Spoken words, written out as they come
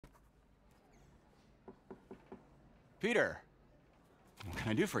Peter, what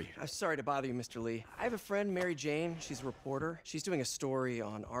can I do for you? I'm sorry to bother you, Mr. Lee. I have a friend, Mary Jane. She's a reporter. She's doing a story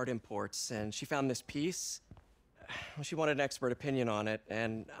on art imports, and she found this piece. Well, she wanted an expert opinion on it,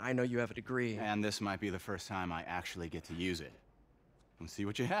 and I know you have a degree. And this might be the first time I actually get to use it. Let's see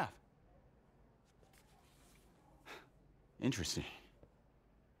what you have. Interesting.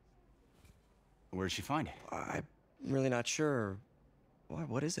 Where did she find it? I'm really not sure.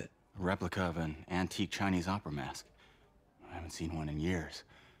 What is it? A replica of an antique Chinese opera mask. I haven't seen one in years.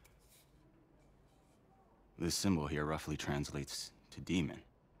 This symbol here roughly translates to demon.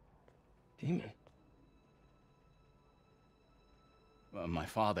 Demon? My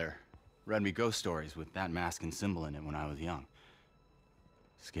father read me ghost stories with that mask and symbol in it when I was young.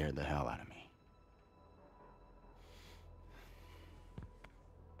 Scared the hell out of me.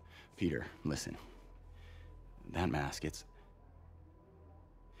 Peter, listen. That mask, it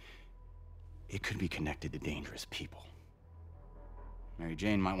could be connected to dangerous people. Mary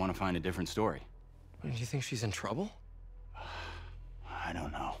Jane might want to find a different story. Do you think she's in trouble? I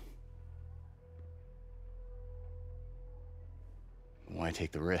don't know. Why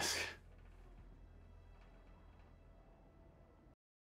take the risk?